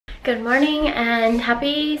Good morning and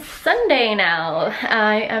happy Sunday now.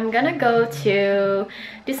 I am gonna go to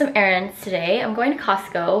do some errands today. I'm going to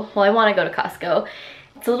Costco. Well, I want to go to Costco.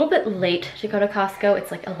 It's a little bit late to go to Costco.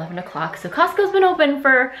 It's like 11 o'clock. So Costco's been open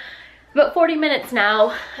for about 40 minutes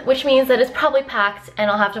now, which means that it's probably packed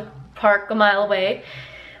and I'll have to park a mile away.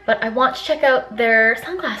 But I want to check out their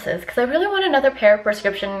sunglasses because I really want another pair of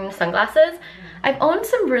prescription sunglasses. I've owned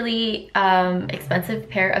some really expensive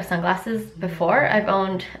pair of sunglasses before. I've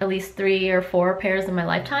owned at least 3 or 4 pairs in my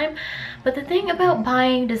lifetime. But the thing about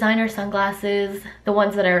buying designer sunglasses, the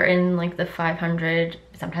ones that are in like the $500,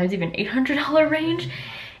 sometimes even $800 range,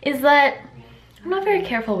 is that I'm not very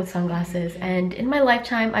careful with sunglasses. And in my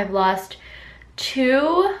lifetime, I've lost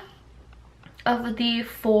 2 of the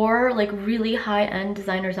 4 like really high-end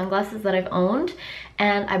designer sunglasses that I've owned.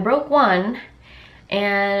 And I broke one.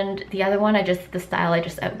 And the other one, the style I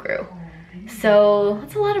just outgrew. So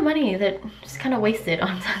that's a lot of money that just kind of wasted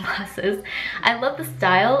on sunglasses. I love the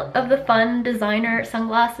style of the fun designer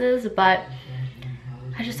sunglasses, but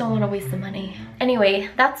I just don't want to waste the money. Anyway,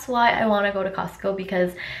 that's why I want to go to Costco,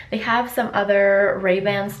 because they have some other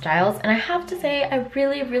Ray-Ban styles. And I have to say, I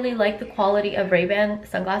really, really like the quality of Ray-Ban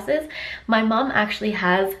sunglasses. My mom actually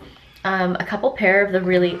has a couple pair of the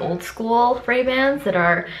really old school Ray-Bans that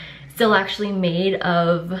are still actually made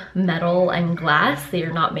of metal and glass. They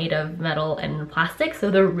are not made of metal and plastic, so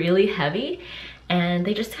they're really heavy and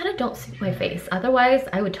they just kind of don't suit my face. Otherwise,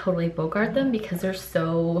 I would totally Bogart them because they're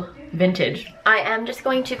so vintage. I am just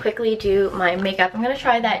going to quickly do my makeup. I'm gonna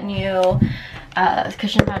try that new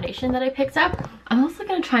cushion foundation that I picked up. I'm also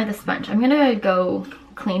gonna try the sponge. I'm gonna go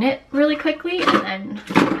clean it really quickly and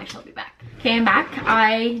then I shall be back. Okay, I'm back.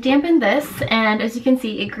 I dampened this and as you can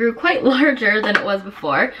see, it grew quite larger than it was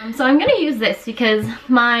before. So I'm gonna use this because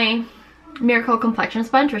my Miracle Complexion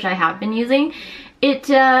sponge, which I have been using,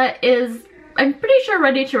 I'm pretty sure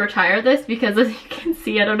ready to retire this because as you can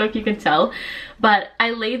see, I don't know if you can tell, but I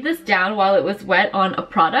laid this down while it was wet on a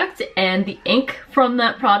product and the ink from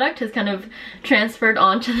that product has kind of transferred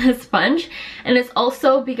onto the sponge and it's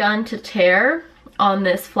also begun to tear on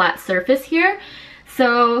this flat surface here.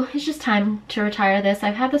 So it's just time to retire this.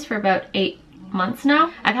 I've had this for about 8 months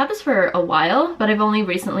now. I've had this for a while, but I've only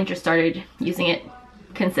recently just started using it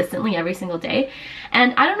consistently every single day.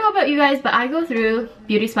 And I don't know about you guys, but I go through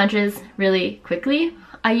beauty sponges really quickly.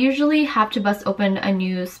 I usually have to bust open a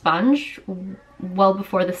new sponge well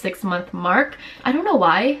before the 6-month mark. I don't know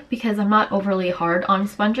why, because I'm not overly hard on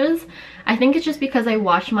sponges. I think it's just because I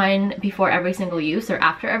wash mine before every single use or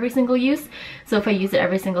after every single use. So if I use it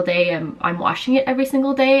every single day, I'm washing it every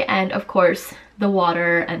single day. And of course, the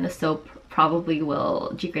water and the soap probably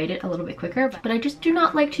will degrade it a little bit quicker. But I just do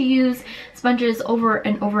not like to use sponges over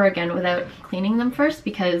and over again without cleaning them first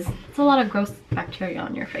because it's a lot of gross bacteria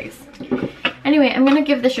on your face. Anyway, I'm gonna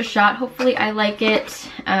give this a shot. Hopefully I like it.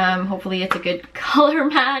 Hopefully it's a good color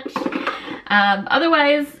match.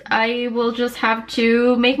 Otherwise, I will just have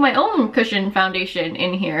to make my own cushion foundation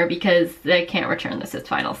in here because I can't return this at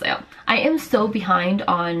final sale. I am so behind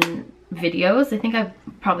on videos. I think I've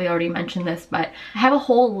probably already mentioned this, but I have a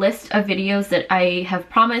whole list of videos that I have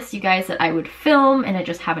promised you guys that I would film and I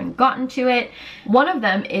just haven't gotten to it. One of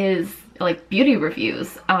them is like beauty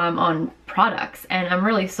reviews on products, and I'm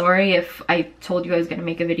really sorry if I told you I was going to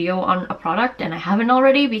make a video on a product and I haven't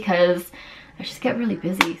already because I just get really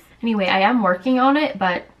busy. Anyway, I am working on it,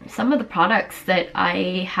 but some of the products that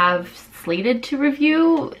I have slated to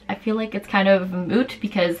review, I feel like it's kind of moot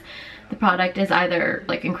because the product is either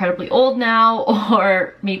like incredibly old now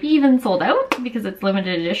or maybe even sold out because it's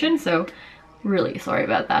limited edition, so really sorry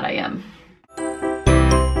about that. I am.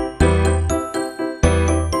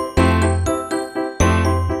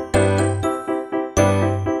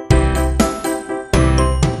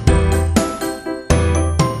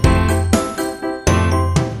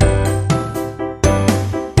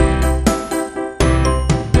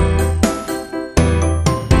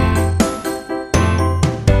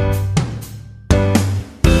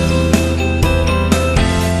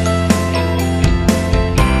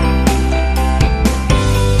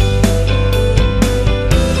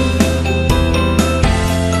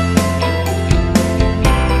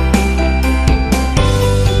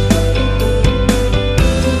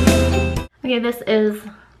 Okay, this is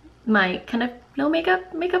my kind of no makeup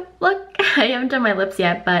look. I haven't done my lips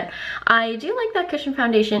yet, but I do like that cushion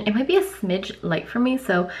foundation. It might be a smidge light for me,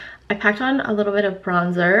 so I packed on a little bit of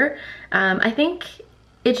bronzer. I think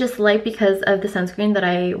it's just light because of the sunscreen that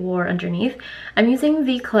I wore underneath. I'm using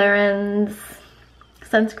the Clarins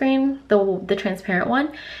sunscreen, the transparent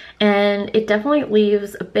one, and it definitely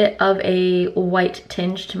leaves a bit of a white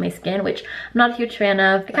tinge to my skin, which I'm not a huge fan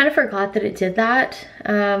of. I kind of forgot that it did that,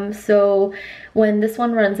 so when this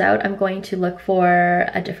one runs out, I'm going to look for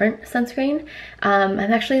a different sunscreen. I'm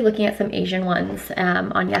actually looking at some Asian ones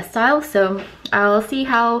on Yesstyle, so I'll see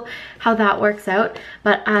how that works out.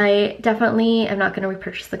 But I definitely am not going to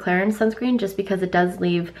repurchase the Clarins sunscreen just because it does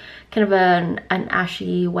leave kind of an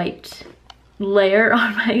ashy white layer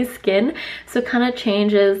on my skin, so it kind of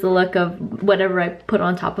changes the look of whatever I put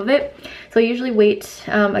on top of it. So I usually wait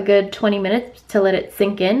a good 20 minutes to let it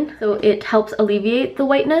sink in, so it helps alleviate the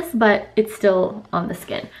whiteness, but it's still on the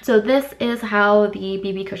skin. So this is how the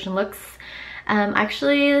BB cushion looks. I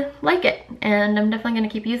actually like it, and I'm definitely going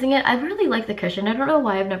to keep using it. I really like the cushion. I don't know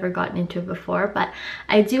why I've never gotten into it before, but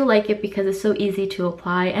I do like it because it's so easy to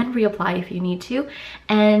apply and reapply if you need to,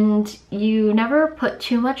 and you never put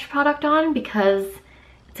too much product on because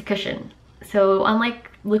it's a cushion. So unlike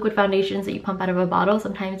liquid foundations that you pump out of a bottle,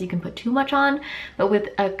 sometimes you can put too much on, but with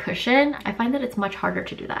a cushion, I find that it's much harder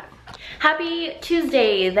to do that. Happy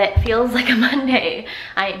Tuesday that feels like a Monday.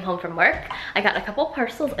 I am home from work. I got a couple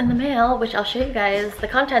parcels in the mail, which I'll show you guys the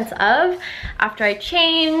contents of after I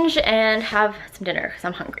change and have some dinner because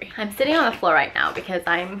I'm hungry. I'm sitting on the floor right now because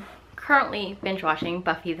I'm currently binge watching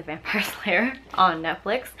Buffy the Vampire Slayer on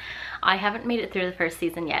Netflix. I haven't made it through the first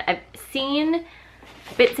season yet. I've seen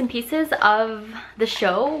bits and pieces of the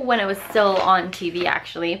show when it was still on TV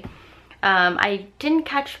actually. I didn't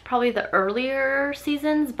catch probably the earlier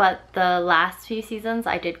seasons, but the last few seasons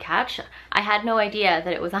I did catch. I had no idea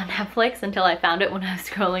that it was on Netflix until I found it when I was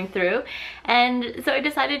scrolling through, and so I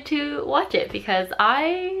decided to watch it because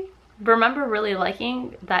I remember really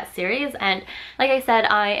liking that series. And like I said,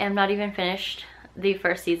 I am not even finished the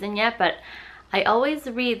first season yet, but I always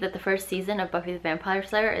read that the first season of Buffy the Vampire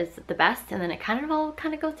Slayer is the best, and then it kind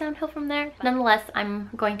of goes downhill from there. Nonetheless, I'm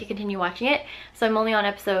going to continue watching it, so I'm only on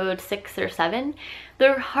episode 6 or 7.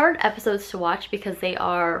 They're hard episodes to watch because they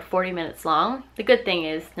are 40 minutes long. The good thing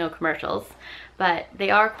is no commercials, but they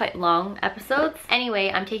are quite long episodes. Anyway,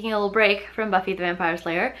 I'm taking a little break from Buffy the Vampire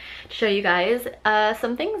Slayer to show you guys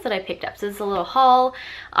some things that I picked up. So this is a little haul.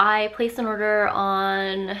 I placed an order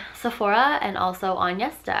on Sephora and also on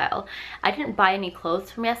Yesstyle. I didn't buy any clothes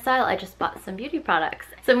from Yesstyle, I just bought some beauty products.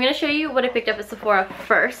 So I'm going to show you what I picked up at Sephora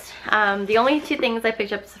first. The only two things I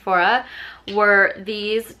picked up at Sephora were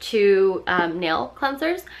these two nail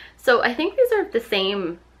cleansers. So I think these are the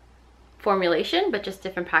same formulation but just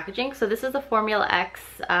different packaging. So this is the Formla X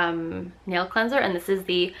nail cleanser, and this is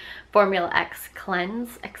the Formla X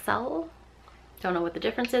Cleanse XL. Don't know what the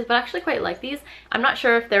difference is, but I actually quite like these. I'm not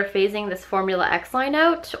sure if they're phasing this Formla X line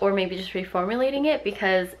out or maybe just reformulating it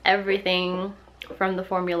because everything from the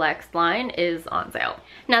Formla X line is on sale.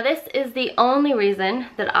 Now this is the only reason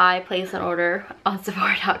that I place an order on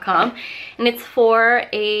Sephora.com, and it's for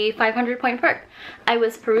a 500 point perk. I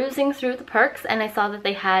was perusing through the perks and I saw that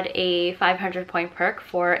they had a 500 point perk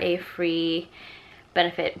for a free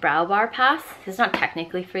benefit brow bar pass. It's not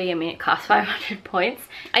technically free, I mean it costs 500 points.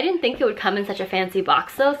 I didn't think it would come in such a fancy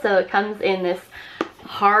box though, so it comes in this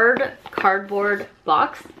hard cardboard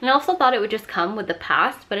box, and I also thought it would just come with the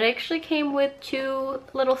pass, but it actually came with 2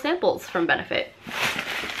 little samples from Benefit.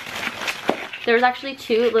 There's actually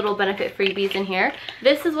 2 little Benefit freebies in here.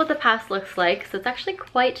 This is what the pass looks like, so it's actually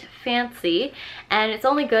quite fancy, and it's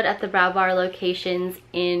only good at the brow bar locations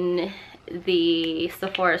in the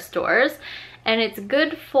Sephora stores. And it's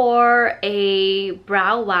good for a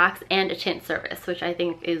brow wax and a tint service, which I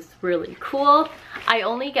think is really cool. I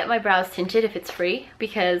only get my brows tinted if it's free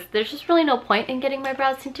because there's just really no point in getting my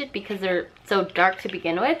brows tinted because they're so dark to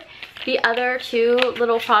begin with. The other 2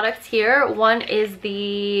 little products here, one is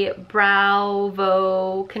the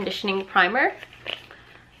Bravo Conditioning Primer.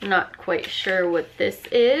 Not quite sure what this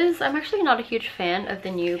is. I'm actually not a huge fan of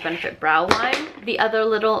the new Benefit Brow line. The other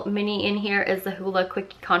little mini in here is the Hoola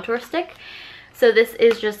Quickie Contour Stick. So this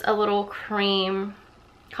is just a little cream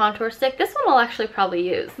contour stick. This one I'll actually probably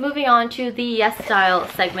use. Moving on to the Yesstyle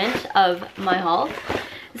segment of my haul.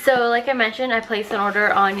 So like I mentioned, I placed an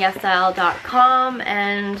order on Yesstyle.com,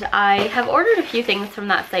 and I have ordered a few things from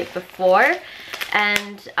that site before,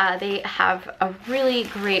 and they have a really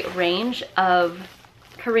great range of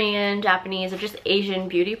Korean, Japanese, or just Asian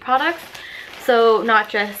beauty products. So not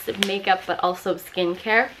just makeup but also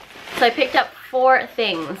skincare. So I picked up 4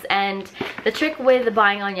 things, and the trick with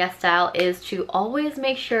buying on Yesstyle is to always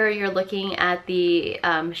make sure you're looking at the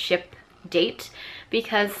ship date,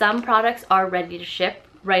 because some products are ready to ship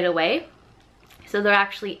right away. So they're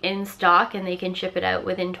actually in stock and they can ship it out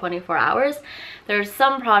within 24 hours. There's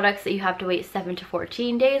some products that you have to wait 7 to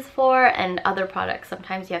 14 days for, and other products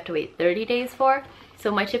sometimes you have to wait 30 days for.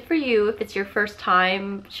 So my tip for you, if it's your first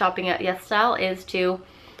time shopping at Yesstyle, is to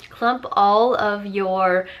clump all of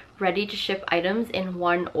your ready to ship items in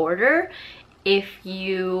one order if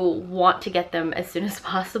you want to get them as soon as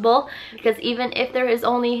possible, because even if there is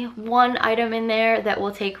only one item in there that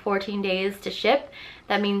will take 14 days to ship,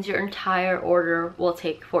 that means your entire order will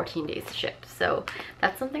take 14 days to ship. So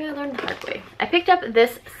that's something I learned the hard way. I picked up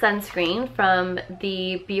this sunscreen from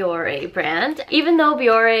the Biore brand. Even though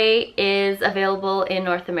Biore is available in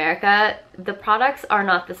North America, the products are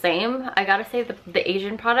not the same. I gotta say the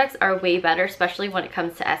Asian products are way better, especially when it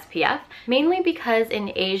comes to SPF. Mainly because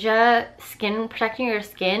in Asia, protecting your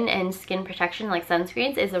skin and skin protection like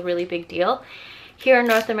sunscreens is a really big deal. Here in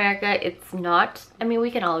North America, it's not. I mean,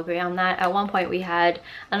 we can all agree on that. At one point, we had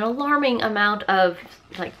an alarming amount of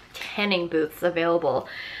like tanning booths available.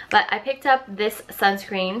 But I picked up this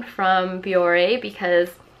sunscreen from Biore because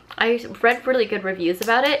I read really good reviews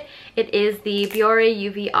about it. It is the Biore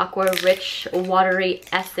UV Aqua Rich Watery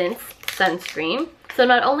Essence sunscreen. So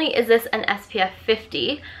not only is this an SPF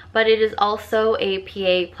 50, but it is also a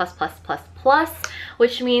PA++++,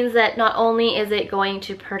 which means that not only is it going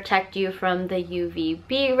to protect you from the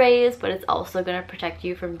UVB rays, but it's also going to protect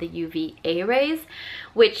you from the UVA rays,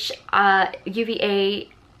 which UVA,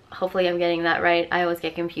 hopefully I'm getting that right, I always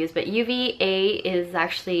get confused, but UVA is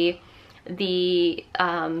actually the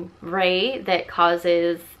ray that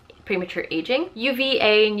causes premature aging.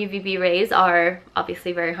 UVA and UVB rays are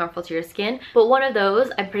obviously very harmful to your skin, but one of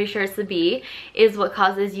those, I'm pretty sure it's the B, is what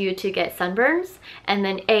causes you to get sunburns, and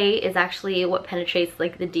then A is actually what penetrates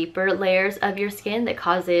like the deeper layers of your skin that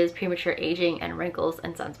causes premature aging and wrinkles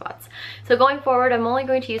and sunspots. So going forward, I'm only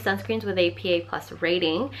going to use sunscreens with a PA+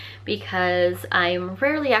 rating because I'm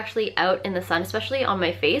rarely actually out in the sun, especially on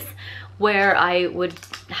my face, where I would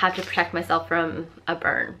have to protect myself from a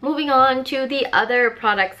burn. Moving on to the other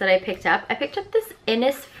products that I picked up this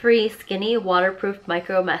Innisfree Skinny Waterproof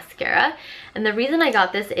Micro Mascara, and the reason I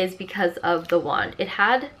got this is because of the wand. It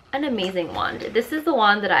had an amazing wand. This is the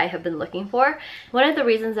wand that I have been looking for. One of the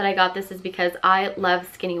reasons that I got this is because I love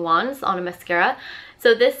skinny wands on a mascara.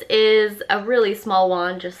 So this is a really small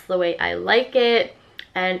wand, just the way I like it.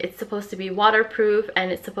 And it's supposed to be waterproof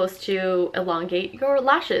and it's supposed to elongate your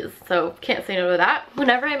lashes, so can't say no to that.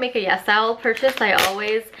 Whenever I make a Yesstyle purchase, I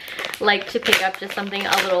always like to pick up just something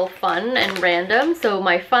a little fun and random. So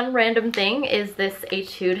my fun random thing is this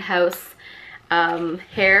Etude House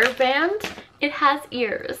hair band. It has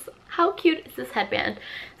ears. How cute is this headband?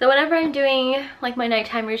 So whenever I'm doing like my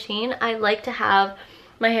nighttime routine, I like to have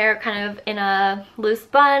my hair kind of in a loose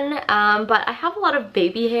bun, but I have a lot of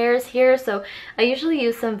baby hairs here, so I usually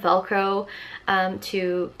use some Velcro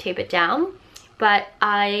to tape it down, but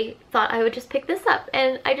I thought I would just pick this up,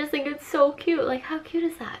 and I just think it's so cute. Like, how cute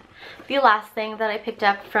is that? The last thing that I picked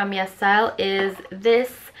up from Yesstyle is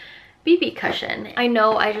this BB cushion. I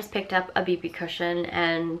know I just picked up a BB cushion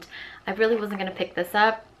and I really wasn't gonna pick this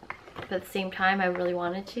up, but at the same time I really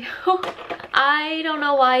wanted to. I don't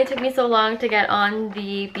know why it took me so long to get on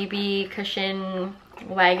the BB cushion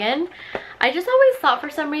wagon. I just always thought for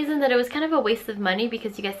some reason that it was kind of a waste of money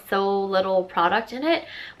because you get so little product in it,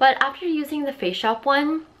 but after using the Face Shop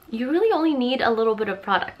one, you really only need a little bit of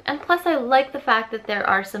product. And plus I like the fact that there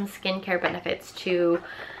are some skincare benefits to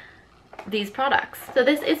these products. So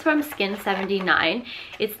this is from Skin79.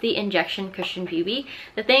 It's the injection cushion BB.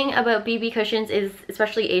 The thing about BB cushions is,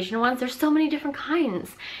 especially Asian ones, there's so many different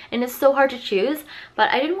kinds and it's so hard to choose,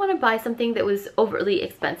 but I didn't want to buy something that was overly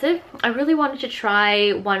expensive. I really wanted to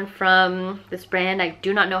try one from this brand I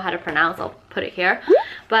do not know how to pronounce. I'll put it here,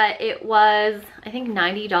 but it was I think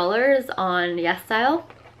 $90 on Yesstyle.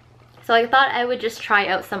 So I thought I would just try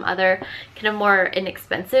out some other kind of more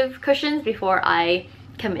inexpensive cushions before I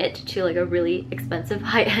commit to like a really expensive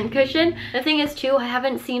high-end cushion. The thing is too, I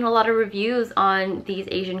haven't seen a lot of reviews on these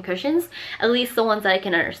Asian cushions, at least the ones that I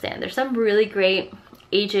can understand. There's some really great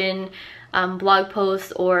Asian blog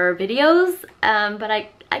posts or videos, but I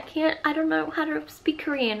don't know how to speak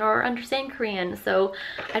Korean or understand Korean, so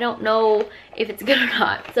I don't know if it's good or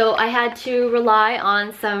not. So I had to rely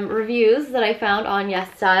on some reviews that I found on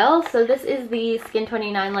Yesstyle. So this is the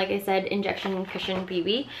Skin29, like I said, injection cushion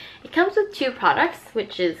BB. It comes with 2 products,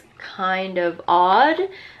 which is kind of odd.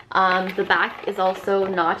 The back is also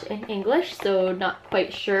not in English, so not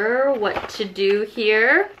quite sure what to do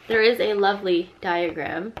here. There is a lovely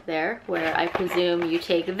diagram there where I presume you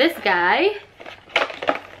take this guy,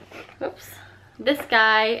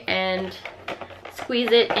 and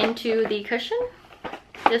squeeze it into the cushion.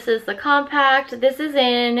 This is the compact. This is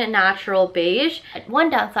in natural beige. One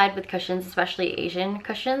downside with cushions, especially Asian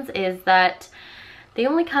cushions, is that they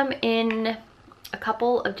only come in a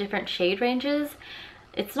couple of different shade ranges.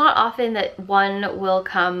 It's not often that it's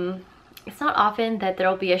not often that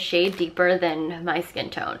there'll be a shade deeper than my skin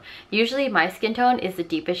tone. Usually my skin tone is the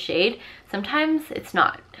deepest shade. Sometimes it's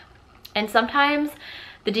not. And sometimes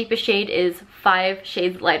the deepest shade is 5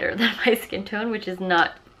 shades lighter than my skin tone, which is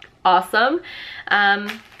not awesome.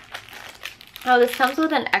 Oh, this comes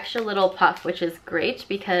with an extra little puff, which is great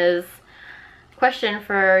because, question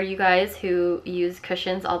for you guys who use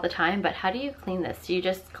cushions all the time, but how do you clean this? Do you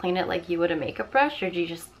just clean it like you would a makeup brush, or do you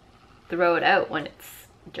just throw it out when it's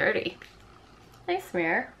dirty? Nice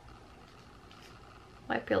mirror.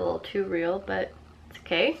 Might be a little too real, but it's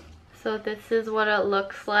okay. So this is what it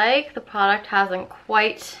looks like. The product hasn't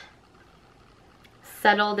quite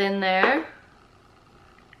settled in there.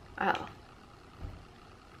 Oh.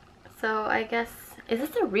 So I guess, is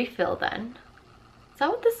this a refill then? Is that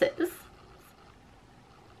what this is?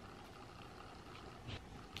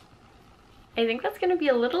 I think that's gonna be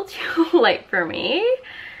a little too light for me.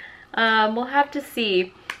 We'll have to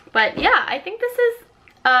see. But yeah, I think this is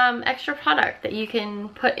extra product that you can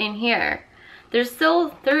put in here. There's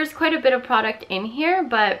quite a bit of product in here,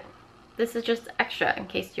 but this is just extra in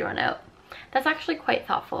case you run out. That's actually quite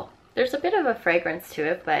thoughtful. There's a bit of a fragrance to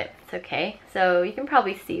it, but it's okay. So you can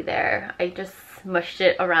probably see there, I just smushed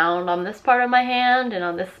it around on this part of my hand, and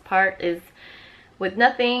on this part is with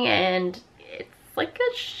nothing, and it's like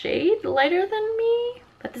a shade lighter than me.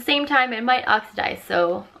 At the same time, it might oxidize,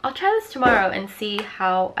 so I'll try this tomorrow and see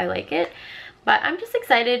how I like it. But I'm just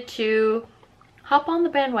excited to hop on the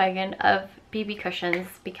bandwagon of BB cushions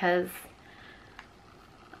because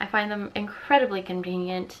I find them incredibly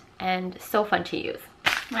convenient and so fun to use.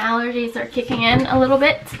 My allergies are kicking in a little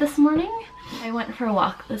bit this morning. I went for a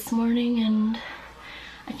walk this morning and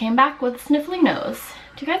I came back with a sniffly nose.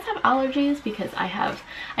 Do you guys have allergies? Because I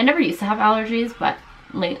never used to have allergies, but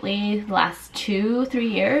lately, the last 2-3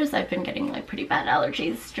 years, I've been getting like pretty bad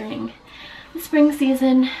allergies during the spring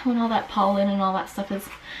season when all that pollen and all that stuff is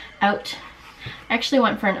out. I actually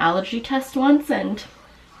went for an allergy test once, and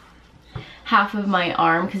half of my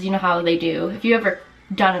arm, because you know how they do, if you ever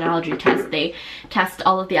done an allergy test, they test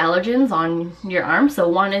all of the allergens on your arm. So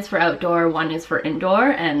one is for outdoor, one is for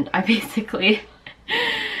indoor, and I basically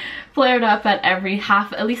flared up at at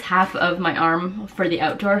least half of my arm for the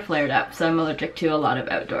outdoor flared up. So I'm allergic to a lot of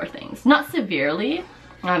outdoor things. Not severely.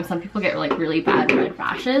 Some people get like really bad red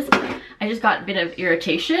rashes. I just got a bit of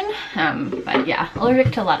irritation, but yeah,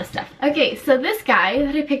 allergic to a lot of stuff. Okay, so this guy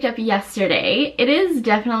that I picked up yesterday, it is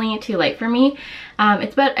definitely too light for me.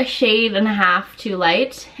 It's about a shade and a half too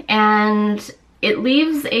light, and it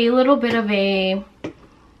leaves a little bit of a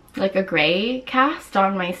gray cast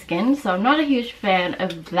on my skin, so I'm not a huge fan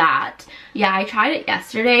of that. Yeah, I tried it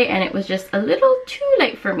yesterday and it was just a little too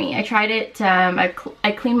light for me. I tried it,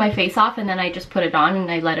 I cleaned my face off and then I just put it on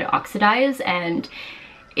and I let it oxidize, and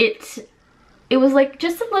it was like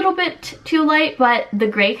just a little bit too light, but the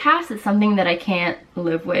gray cast is something that I can't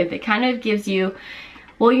live with. It kind of gives you,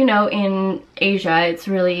 well, you know, in Asia, it's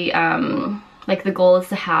really, like the goal is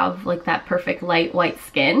to have like that perfect light white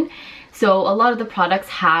skin. So a lot of the products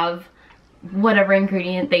have whatever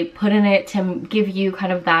ingredient they put in it to give you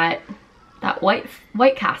kind of that white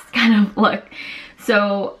cast kind of look.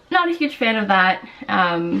 So not a huge fan of that,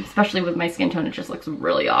 especially with my skin tone. It just looks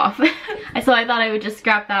really off. So I thought I would just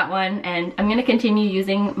scrap that one, and I'm gonna continue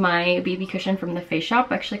using my BB cushion from the Face Shop.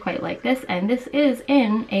 I actually quite like this, and this is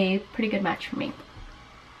in a pretty good match for me.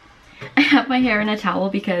 I have my hair in a towel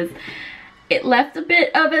because it left a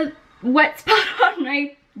bit of a wet spot on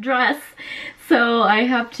my dress, so I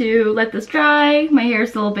have to let this dry. My hair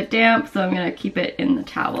is a little bit damp, so I'm gonna keep it in the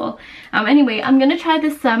towel. Anyway, I'm gonna try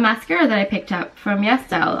this mascara that I picked up from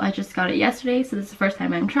Yesstyle. I just got it yesterday, so this is the first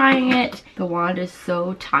time I'm trying it. The wand is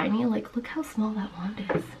so tiny, like look how small that wand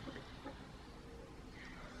is.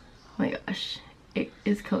 Oh my gosh, it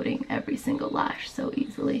is coating every single lash so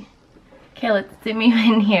easily. Okay, let's zoom you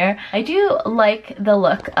in here. I do like the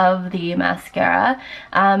look of the mascara.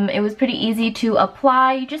 It was pretty easy to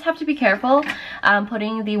apply. You just have to be careful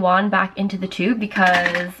putting the wand back into the tube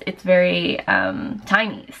because it's very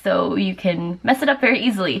tiny, so you can mess it up very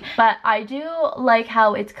easily. But I do like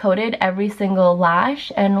how it's coated every single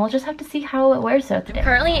lash, and we'll just have to see how it wears throughout the day. I'm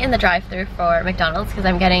currently in the drive-thru for McDonald's because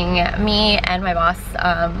I'm getting me and my boss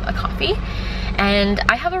a coffee. And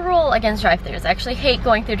I have a rule against drive-thrus. I actually hate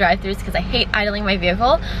going through drive-thrus because I hate idling my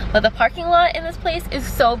vehicle, but the parking lot in this place is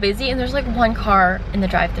so busy and there's like one car in the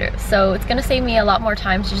drive-thru. So it's gonna save me a lot more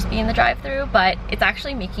time to just be in the drive-thru, but it's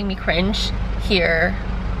actually making me cringe here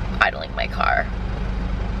idling my car.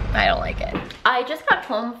 I don't like it. I just got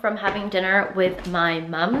home from having dinner with my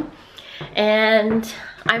mom, and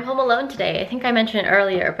I'm home alone today. I think I mentioned it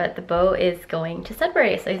earlier, but the beau is going to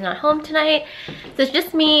Sudbury, so he's not home tonight. So it's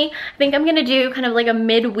just me. I think I'm gonna do kind of like a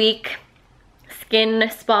midweek skin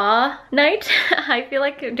spa night. I feel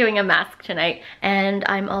like doing a mask tonight. And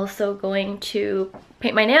I'm also going to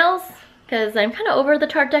paint my nails because I'm kind of over the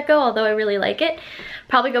Tart Deco, although I really like it.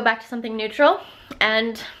 Probably go back to something neutral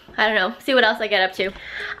and I don't know, see what else I get up to.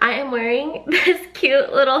 I am wearing this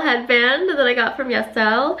cute little headband that I got from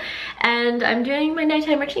Yesstyle, and I'm doing my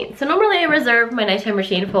nighttime routine. So normally I reserve my nighttime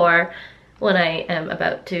routine for when I am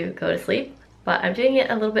about to go to sleep, but I'm doing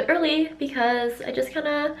it a little bit early because I just kind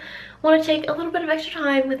of want to take a little bit of extra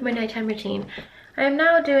time with my nighttime routine. I am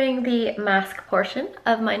now doing the mask portion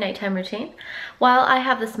of my nighttime routine. While I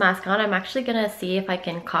have this mask on, I'm actually gonna see if I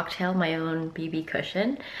can cocktail my own BB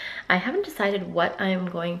cushion. I haven't decided what I'm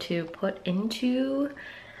going to put into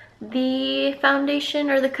the foundation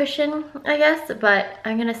or the cushion, I guess, but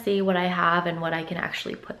I'm gonna see what I have and what I can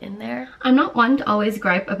actually put in there. I'm not one to always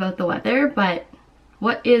gripe about the weather, but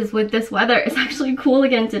what is with this weather? It's actually cool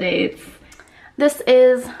again today.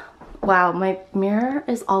 Wow, my mirror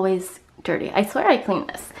is always dirty. I swear I cleaned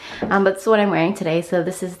this, but this is what I'm wearing today. So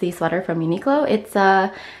this is the sweater from Uniqlo. It's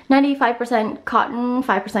 95% cotton,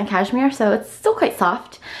 5% cashmere, so it's still quite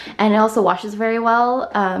soft, and it also washes very well.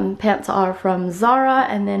 Pants are from Zara,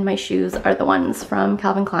 and then my shoes are the ones from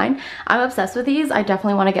Calvin Klein. I'm obsessed with these. I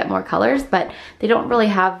definitely want to get more colors, but they don't really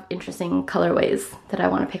have interesting colorways that I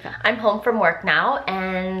want to pick up. I'm home from work now,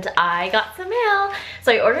 and I got some mail.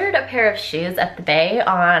 So I ordered a pair of shoes at the Bay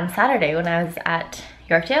on Saturday when I was at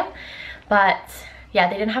Yorkdale. But yeah,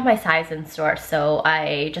 they didn't have my size in store, so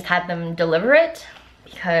I just had them deliver it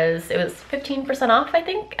because it was 15% off, I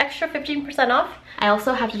think, extra 15% off. I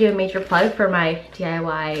also have to do a major plug for my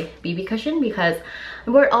DIY BB cushion because I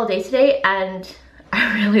wore it all day today and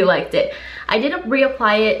I really liked it. I did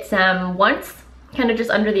reapply it once, kind of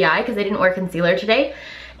just under the eye because I didn't wear concealer today,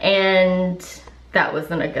 and that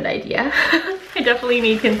wasn't a good idea. I definitely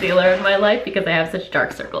need concealer in my life because I have such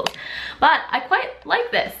dark circles. But I quite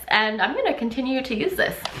like this, and I'm gonna continue to use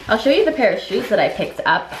this. I'll show you the pair of shoes that I picked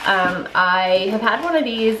up. I have had one of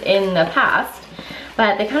these in the past,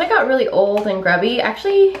 but they kind of got really old and grubby. I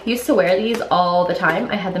actually used to wear these all the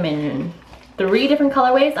time. I had them in 3 different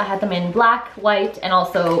colorways. I had them in black, white, and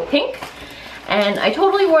also pink, and I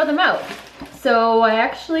totally wore them out. So I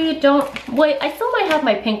actually don't, wait, I still might have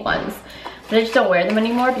my pink ones, but I just don't wear them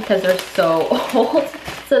anymore because they're so old.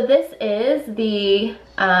 So this is the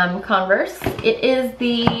Converse. It is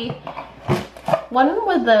the one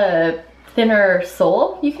with the thinner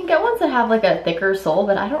sole. You can get ones that have like a thicker sole,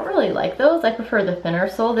 but I don't really like those. I prefer the thinner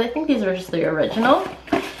sole. I think these are just the original.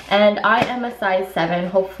 And I am a size 7.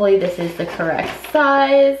 Hopefully this is the correct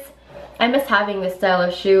size. I miss having this style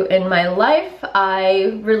of shoe in my life.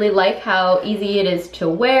 I really like how easy it is to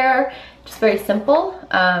wear. Just very simple.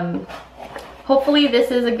 Hopefully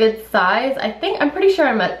this is a good size. I'm pretty sure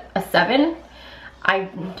I'm at a 7. I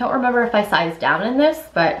don't remember if I sized down in this,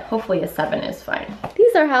 but hopefully a 7 is fine.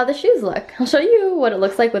 These are how the shoes look. I'll show you what it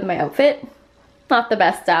looks like with my outfit. Not the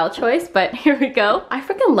best style choice, but here we go. I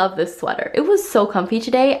freaking love this sweater. It was so comfy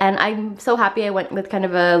today, and I'm so happy I went with kind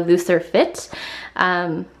of a looser fit.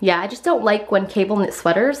 Yeah, I just don't like when cable knit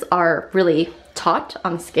sweaters are really taut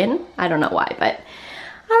on skin. I don't know why, but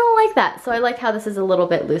I don't like that. So I like how this is a little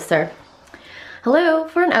bit looser. Hello,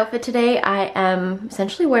 for an outfit today, I am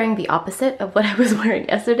essentially wearing the opposite of what I was wearing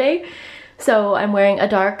yesterday. So I'm wearing a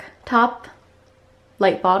dark top,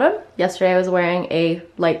 light bottom. Yesterday I was wearing a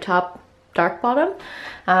light top, dark bottom.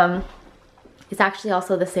 It's actually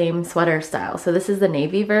also the same sweater style. So this is the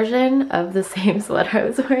navy version of the same sweater I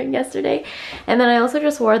was wearing yesterday. And then I also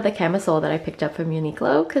just wore the camisole that I picked up from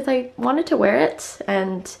Uniqlo because I wanted to wear it,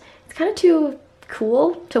 and it's kind of too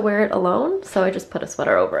cool to wear it alone, so I just put a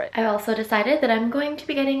sweater over it. I also decided that I'm going to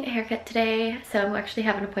be getting a haircut today, so I actually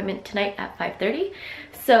have an appointment tonight at 5:30.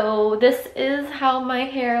 So this is how my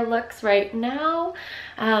hair looks right now.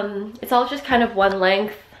 It's all just kind of one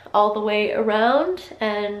length all the way around,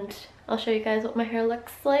 and I'll show you guys what my hair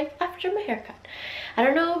looks like after my haircut. I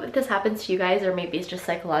don't know if this happens to you guys or maybe it's just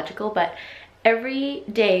psychological, but every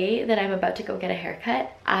day that I'm about to go get a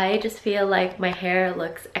haircut, I just feel like my hair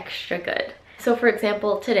looks extra good. So for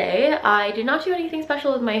example, today I did not do anything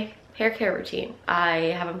special with my hair care routine.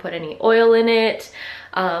 I haven't put any oil in it,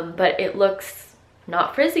 but it looks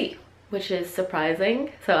not frizzy, which is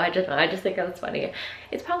surprising. So I just think that's funny.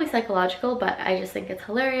 It's probably psychological, but I just think it's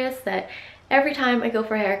hilarious that every time I go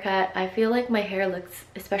for a haircut, I feel like my hair looks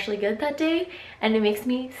especially good that day, and it makes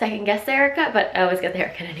me second guess the haircut, but I always get the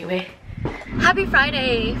haircut anyway. Happy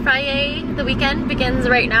Friday! Friday, the weekend begins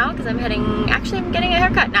right now because I'm getting a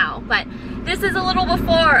haircut now, but this is a little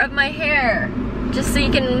before of my hair, just so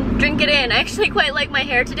you can drink it in. I actually quite like my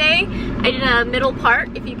hair today. I did a middle part,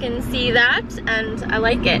 if you can see that, and I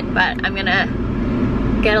like it, but I'm gonna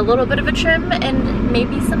get a little bit of a trim and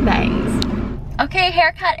maybe some bangs. Okay,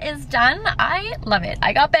 haircut is done. I love it.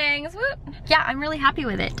 I got bangs. Whoop. Yeah, I'm really happy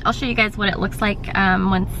with it. I'll show you guys what it looks like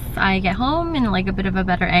once I get home in like a bit of a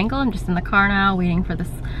better angle. I'm just in the car now waiting for the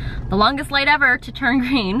longest light ever to turn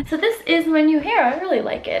green. So this is my new hair. I really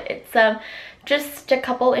like it. It's just a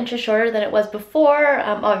couple inches shorter than it was before.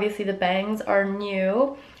 Obviously the bangs are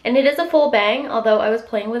new. And it is a full bang, although I was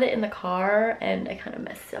playing with it in the car and I kind of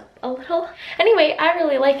messed up a little. Anyway, I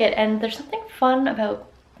really like it, and there's something fun about,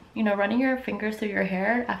 you know, running your fingers through your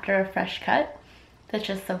hair after a fresh cut. That's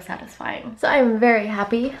just so satisfying. So I'm very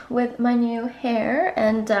happy with my new hair,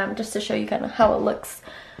 and just to show you kind of how it looks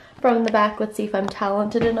from the back, let's see if I'm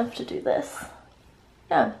talented enough to do this.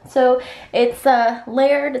 Yeah, so it's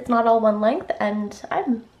layered, it's not all one length, and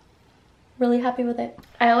I'm really happy with it.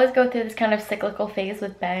 I always go through this kind of cyclical phase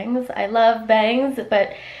with bangs. I love bangs,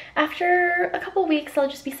 but after a couple weeks I'll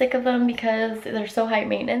just be sick of them because they're so high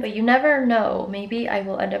maintenance. But you never know, maybe I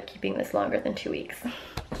will end up keeping this longer than 2 weeks.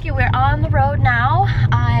 Okay, we're on the road now.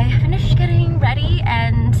 I finished getting ready,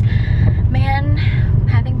 and man,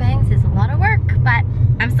 having bangs is a lot of work, but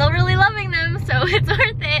I'm still really loving them, so it's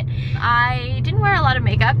worth it. I didn't wear a lot of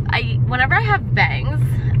makeup. Whenever I have bangs,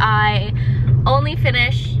 I only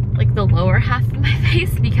finish like the lower half of my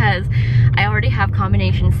face because I already have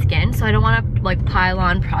combination skin, so I don't want to like pile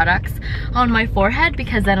on products on my forehead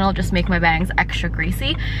because then it'll just make my bangs extra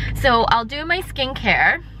greasy. So I'll do my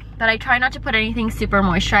skincare, but I try not to put anything super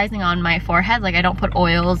moisturizing on my forehead. Like I don't put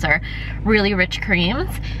oils or really rich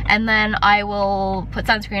creams. And then I will put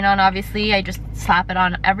sunscreen on, obviously. I just slap it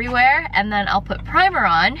on everywhere. And then I'll put primer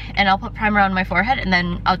on, and I'll put primer on my forehead, and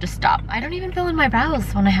then I'll just stop. I don't even fill in my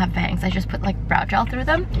brows when I have bangs. I just put like brow gel through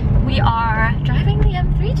them. We are driving the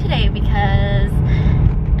M3 today because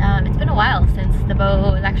it's been a while since the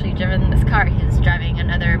beau has actually driven this car. He's driving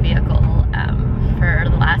another vehicle for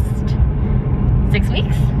the last 6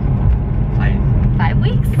 weeks? 5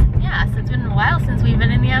 weeks? Yeah, so it's been a while since we've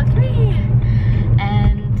been in the M3.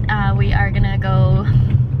 And we are gonna go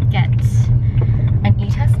get an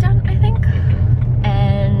e-test done, I think.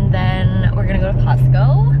 And then we're gonna go to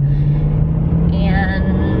Costco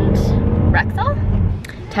and Rexall.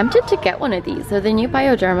 Tempted to get one of these. They're the new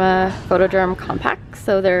Bioderma Photoderm Compact.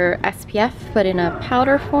 So they're SPF, but in a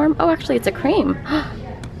powder form. Oh, actually it's a cream.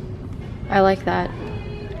 I like that.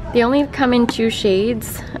 They only come in 2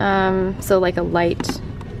 shades, so like a light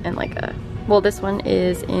and like a, well, this one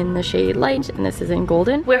is in the shade light and this is in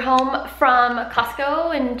golden. We're home from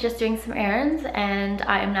Costco and just doing some errands, and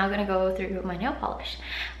I am now gonna go through my nail polish.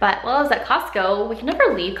 But while I was at Costco, we can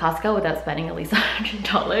never leave Costco without spending at least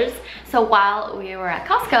 $100. So while we were at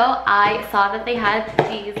Costco, I saw that they had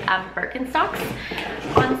these Birkenstocks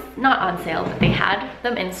not on sale, but they had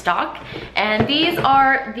them in stock. And these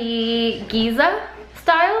are the Gizeh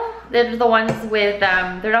style. They're the ones with,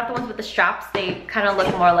 they're not the ones with the straps. They kind of look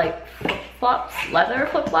more like flip-flops, leather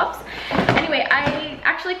flip-flops. Anyway, I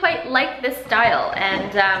actually quite like this style,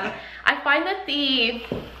 and I find that the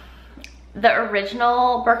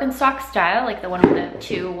original Birkenstock style, like the one with the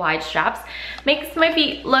 2 wide straps, makes my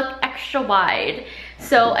feet look extra wide.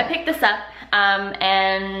 So I picked this up,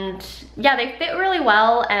 and yeah, they fit really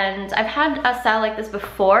well, and I've had a style like this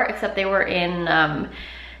before, except they were in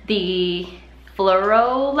the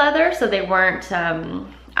fluoro leather, so they weren't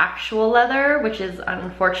actual leather, which is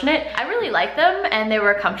unfortunate. I really like them, and they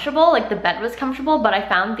were comfortable. Like the bed was comfortable, but I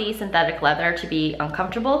found the synthetic leather to be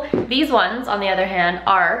uncomfortable. These ones, on the other hand,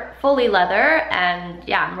 are fully leather, and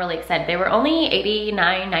yeah, I'm really excited. They were only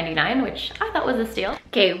 $89.99, which I thought was a steal.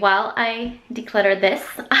 Okay, while I declutter this,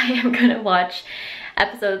 I am gonna watch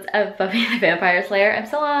episodes of Buffy the Vampire Slayer. I'm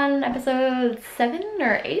still on episode 7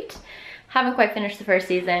 or 8. Haven't quite finished the first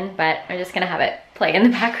season, but I'm just gonna have it play in the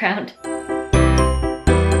background.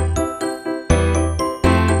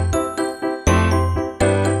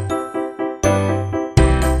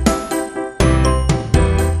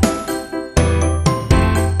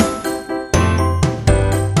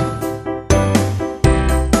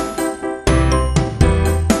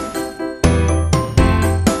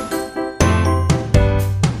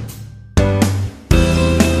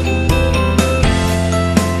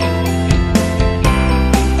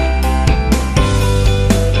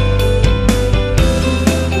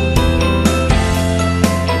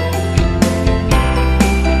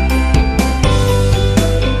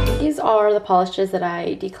 polishes that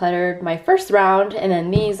I decluttered my first round, and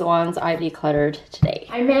then these ones I decluttered today.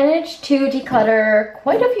 I managed to declutter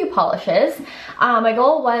quite a few polishes. My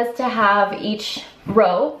goal was to have each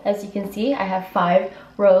row, as you can see, I have 5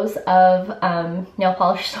 rows of nail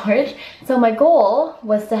polish storage. So my goal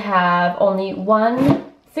was to have only 1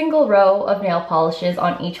 single row of nail polishes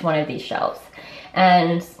on each one of these shelves.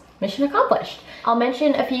 And mission accomplished. I'll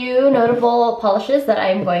mention a few notable polishes that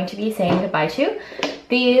I'm going to be saying goodbye to.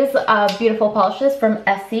 These beautiful polishes from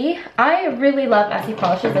Essie. I really love Essie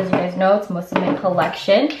polishes, as you guys know, it's most of my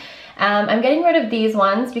collection. I'm getting rid of these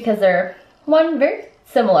ones because they're, 1, very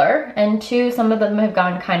similar, and 2, some of them have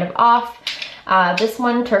gone kind of off. This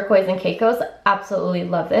one, Turquoise and Keiko's, absolutely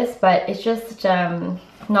love this, but it's just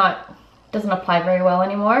doesn't apply very well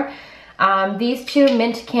anymore. These 2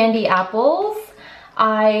 Mint Candy Apples,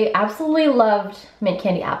 I absolutely loved Mint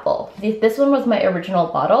Candy Apple. This one was my original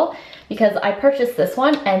bottle because I purchased this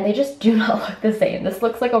one and they just do not look the same. This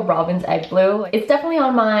looks like a robin's egg blue. It's definitely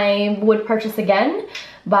on my would purchase again,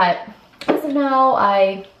 but as of now,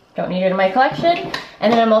 I don't need it in my collection.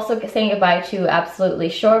 And then I'm also saying goodbye to Absolutely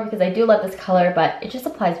Sure because I do love this color, but it just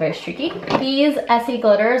applies very streaky. These Essie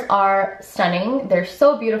glitters are stunning. They're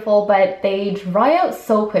so beautiful, but they dry out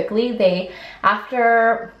so quickly.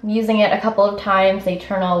 After using it a couple of times, they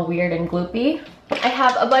turn all weird and gloopy. I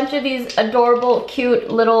have a bunch of these adorable,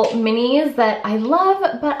 cute little minis that I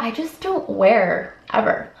love, but I just don't wear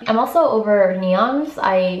ever. I'm also over neons.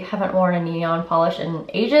 I haven't worn a neon polish in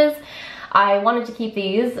ages. I wanted to keep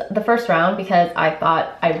these the first round because I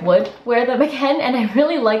thought I would wear them again, and I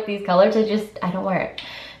really like these colors. I don't wear it.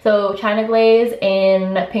 So China Glaze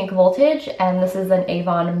in Pink Voltage, and this is an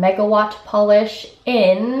Avon Megawatt polish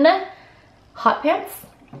in Hot Pants.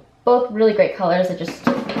 Both really great colors.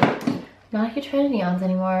 Not a huge fan of neons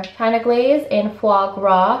anymore. China Glaze in Foie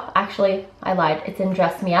Gras. Actually, I lied. It's in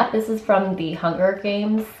Dress Me Up. This is from the Hunger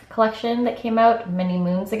Games collection that came out many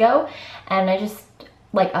moons ago, and I just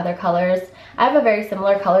like other colors. I have a very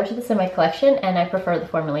similar color to this in my collection, and I prefer the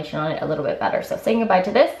formulation on it a little bit better. So saying goodbye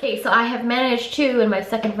to this. Okay, so I have managed to, in my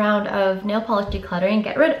second round of nail polish decluttering,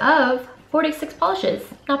 get rid of 46 polishes.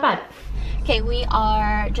 Not bad. Okay, we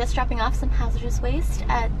are just dropping off some hazardous waste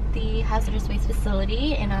at the hazardous waste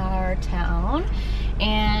facility in our town,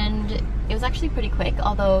 and it was actually pretty quick,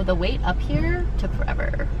 although the wait up here took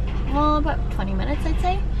forever. Well, about 20 minutes, I'd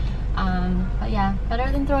say. But yeah,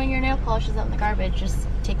 better than throwing your nail polishes out in the garbage. Just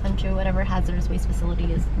take them to whatever hazardous waste facility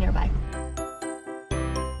is nearby.